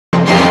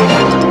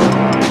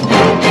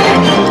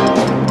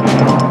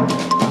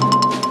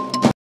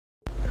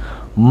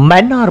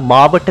மன்னார்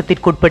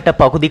மாவட்டத்திற்குட்பட்ட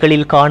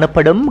பகுதிகளில்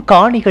காணப்படும்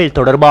காணிகள்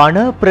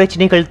தொடர்பான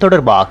பிரச்சினைகள்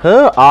தொடர்பாக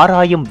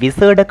ஆராயும்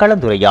விசேட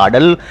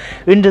கலந்துரையாடல்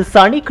இன்று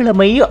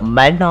சனிக்கிழமை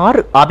மன்னார்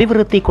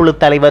அபிவிருத்தி குழு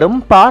தலைவரும்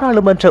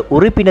பாராளுமன்ற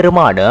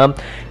உறுப்பினருமான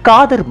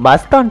காதர்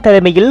மஸ்தான்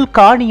தலைமையில்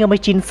காணி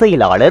அமைச்சின்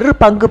செயலாளர்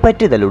பங்கு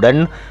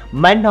பெற்றுதலுடன்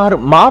மன்னார்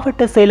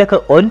மாவட்ட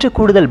செயலக ஒன்று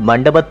கூடுதல்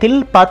மண்டபத்தில்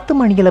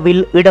 10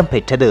 மணியளவில்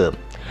இடம்பெற்றது.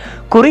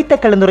 குறித்த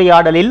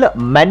கலந்துரையாடலில்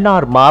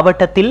மன்னார்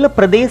மாவட்டத்தில்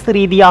பிரதேச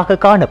ரீதியாக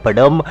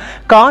காணப்படும்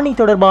காணி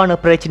தொடர்பான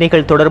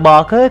பிரச்சினைகள்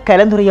தொடர்பாக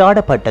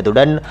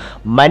கலந்துரையாடப்பட்டதுடன்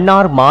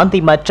மன்னார்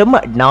மாந்தி மற்றும்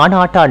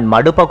நானாட்டான்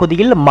மடு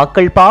பகுதியில்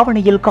மக்கள்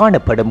பாவனையில்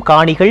காணப்படும்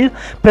காணிகள்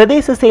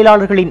பிரதேச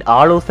செயலாளர்களின்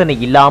ஆலோசனை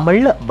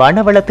இல்லாமல்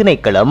வனவள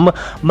திணைக்களம்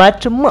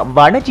மற்றும்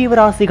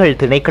வனஜீவராசிகள்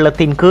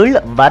திணைக்களத்தின் கீழ்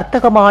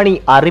வர்த்தகமானி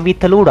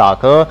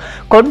அறிவித்தலூடாக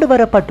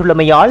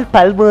கொண்டுவரப்பட்டுள்ளமையால்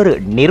பல்வேறு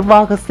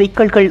நிர்வாக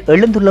சிக்கல்கள்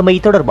எழுந்துள்ளமை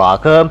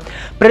தொடர்பாக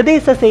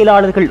பிரதேச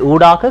செயலாளர்கள்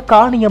ஊடாக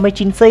காணி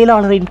அமைச்சின்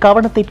செயலாளரின்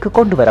கவனத்திற்கு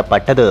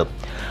கொண்டுவரப்பட்டது.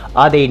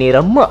 அதே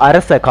நேரம்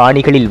அரச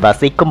காணிகளில்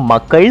வசிக்கும்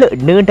மக்கள்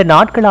நீண்ட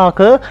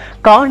நாட்களாக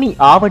காணி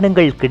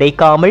ஆவணங்கள்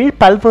கிடைக்காமல்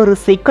பல்வேறு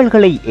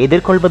சிக்கல்களை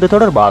எதிர்கொள்வது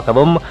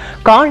தொடர்பாகவும்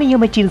காணி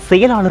அமைச்சின்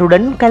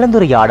செயலாளருடன்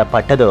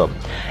கலந்துரையாடப்பட்டது.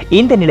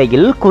 இந்த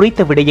நிலையில்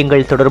குறித்த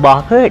விடயங்கள்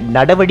தொடர்பாக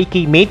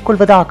நடவடிக்கை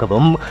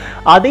மேற்கொள்வதாகவும்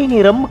அதே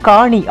நேரம்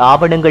காணி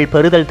ஆவணங்கள்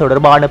பெறுதல்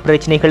தொடர்பான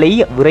பிரச்சினைகளை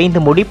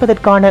விரைந்து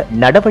முடிப்பதற்கான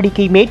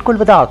நடவடிக்கை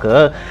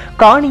மேற்கொள்வதாக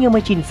காணி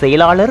அமைச்சின்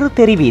செயலாளர்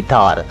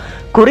தெரிவித்தார்.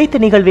 குறித்த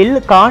நிகழ்வில்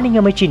காணி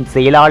அமைச்சின்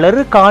செயலாளர்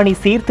காணி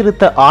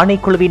சீர்திருத்த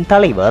ஆணைக்குழுவின்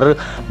தலைவர்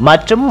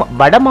மற்றும்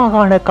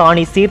வடமாகாண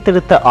காணி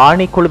சீர்திருத்த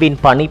ஆணைக்குழுவின்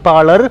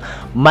பணிப்பாளர்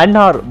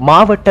மன்னார்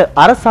மாவட்ட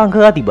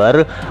அரசாங்க அதிபர்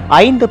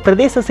 5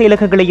 பிரதேச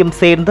செயலகங்களையும்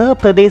சேர்ந்த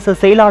பிரதேச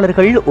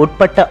செயலாளர்கள்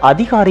உட்பட்ட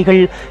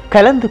அதிகாரிகள்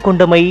கலந்து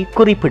கொண்டமை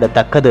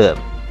குறிப்பிடத்தக்கது.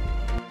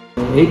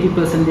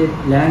 80%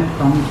 land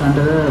comes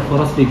under the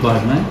forest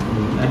department.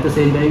 At the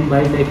same time,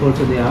 wildlife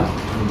also they are.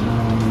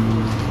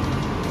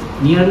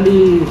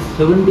 Nearly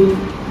 17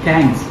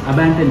 tanks,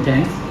 abandoned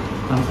tanks,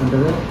 comes under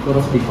the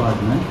forest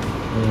department.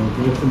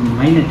 There's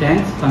minor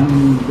tanks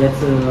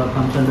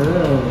comes under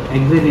the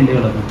agrarian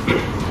development.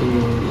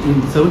 In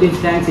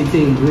 17 tanks, it's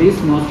in Greece.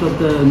 Most of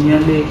the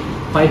nearly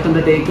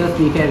 500 acres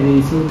we have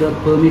issued the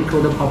permit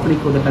for the public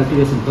for the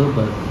cultivation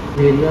purpose.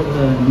 Area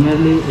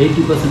nearly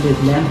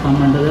 80% land come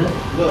under the.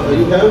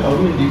 You have how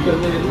many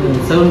details?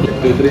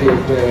 70.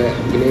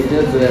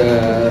 Villages,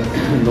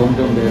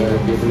 long-term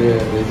people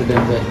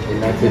residents in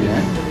that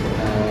land.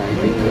 I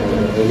think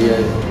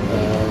earlier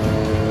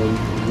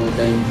more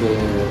times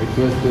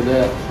request to the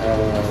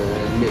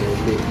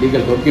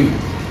legal document.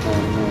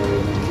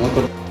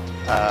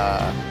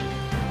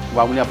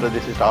 वामुनिया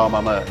प्रदेश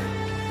मम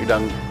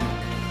इदं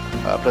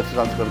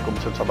प्रतिसंस्करण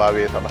commission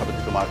सभावे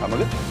सभापतिතුමා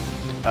සමග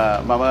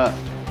මම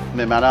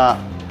මේ මනා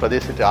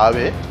ප්‍රදේශයට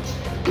ආවේ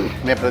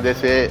මේ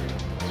ප්‍රදේශයේ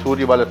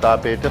සූර්ය බල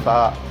තාපයට සහ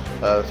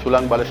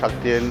සුළං බල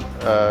ශක්තියෙන්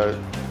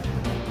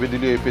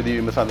විදුලිය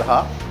ඉපදීම සඳහා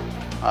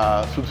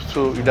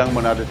සුදුසු ඉඩම්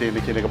මොනවාද තියෙන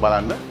කියන එක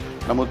බලන්න.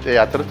 නමුත් ඒ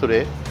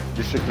අතරතුරේ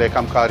දිස්ත්‍රික්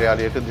ලේකම්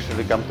කාර්යාලයට දිස්ත්‍රික්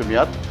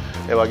ලේකම්තුමියත්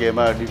ඒ වගේම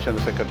ඩිවිෂන්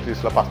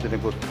සෙක්‍රටරිස්ලා 5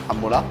 දෙනෙකුත්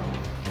හම්බුණා.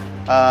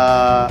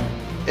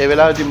 ඒ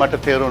වෙලාවේදී මට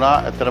තේරුණා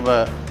ඇත්තටම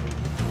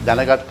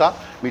දැනගත්තා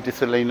මීට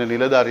ඉස්සෙල්ලා ඉන්න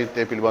නිලධාරීන්ට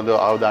ඒ පිළිබඳව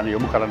අවධානය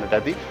යොමු කරන්නට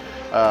ඇති.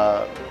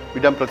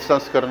 ඉඩම්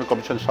ප්‍රතිසංස්කරණ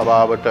කොමිෂන්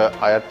සභාවට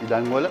අයත්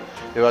ඉඩම් වල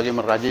ඒ වගේම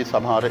රජයේ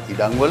සමහර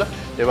ඉඩම් වල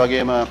ඒ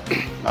වගේම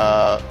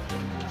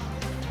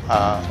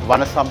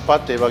වන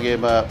සම්පත් ඒ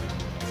වගේම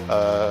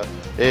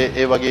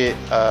ඒ වගේ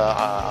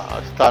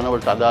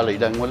ස්ථානවලට අදාළ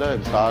ඉඩම් වල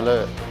විශාල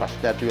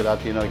ප්‍රශ්න ඇති වෙලා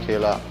තියෙනවා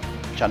කියලා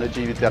ජන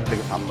ජීවිතයත්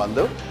එක්ක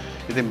සම්බන්ධව.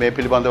 ඉතින් මේ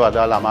පිළිබඳව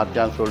අදාළ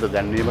අමාත්‍යාංශ වලට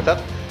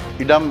දැන්වීමටත්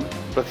ඉඩම්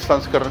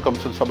ප්‍රතිසංස්කරණ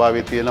කොමිෂන්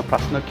සභාවේ තියෙන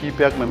ප්‍රශ්න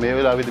කීපයක්ම මේ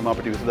වෙලාවේදී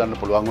අපිට විසඳන්න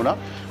පුළුවන් වුණා.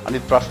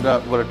 අනිත් ප්‍රශ්න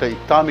වලට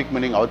ඉතාම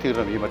ඉක්මනින්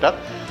අවතීර්ණ වීමටත්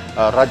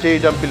රජයේ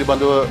ඉඩම්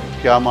පිළිබඳව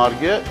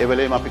ක්‍රියාමාර්ගය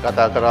එවෙලේම අපි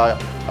කතා කරා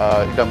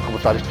ඉඩම්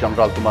කොමසාරිස්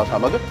ජනරාල්තුමා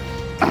සමග.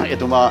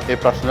 එතුමා ඒ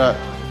ප්‍රශ්න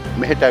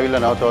මෙහෙට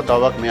ඇවිල්ලා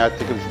නැවතවතාවක් මේ ආයත්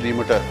එක්ක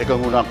විසඳීමට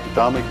එකඟ වුණා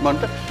ඉතාම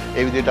ඉක්මනට.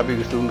 ඒ විදිහට අපි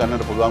විසඳුම්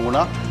ගන්නට පුළුවන්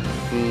වුණා.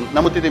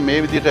 නමුත් ඉතින් මේ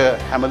විදිහට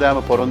හැමදාම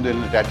පොරොන්දු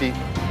වෙන්නට ඇති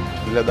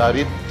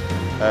නිලධාරීත්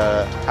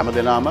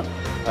හැමදෙනාම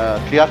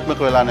ක්‍රියාත්මක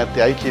වෙලා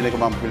නැත්තේ ඇයි කියන එක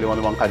මම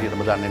පිළිබඳව මම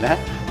හරියටම දන්නේ නැහැ.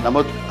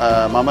 නමුත්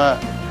මම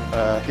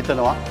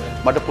හිතනවා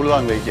මට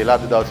පුළුවන් වෙයි කියලා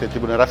අද දවසේ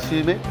තිබුණ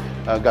රැස්වීමේ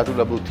ගතු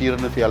ලැබූ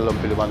තීරණ සියල්ලම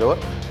පිළිබඳව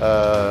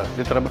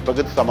නිතරම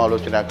ප්‍රගති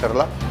සමාලෝචනයක්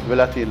කරලා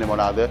වෙලා තියෙන්නේ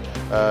මොනවාද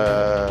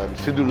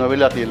සිදු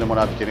නොවෙලා තියෙන්නේ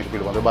මොනවාද කියන එක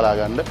පිළිබඳව බලා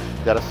ගන්න.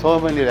 There are so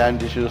many land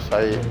issues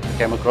I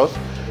came across,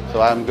 so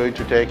I am going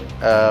to take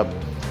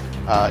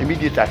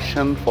immediate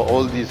action for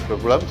all these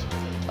problems.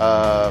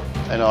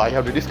 I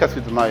have to discuss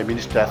with my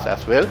ministers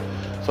as well.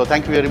 So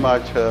thank you very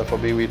much for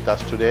being with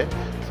us today.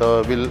 So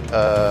we'll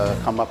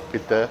come up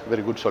with a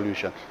very good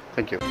solution.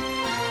 Thank you.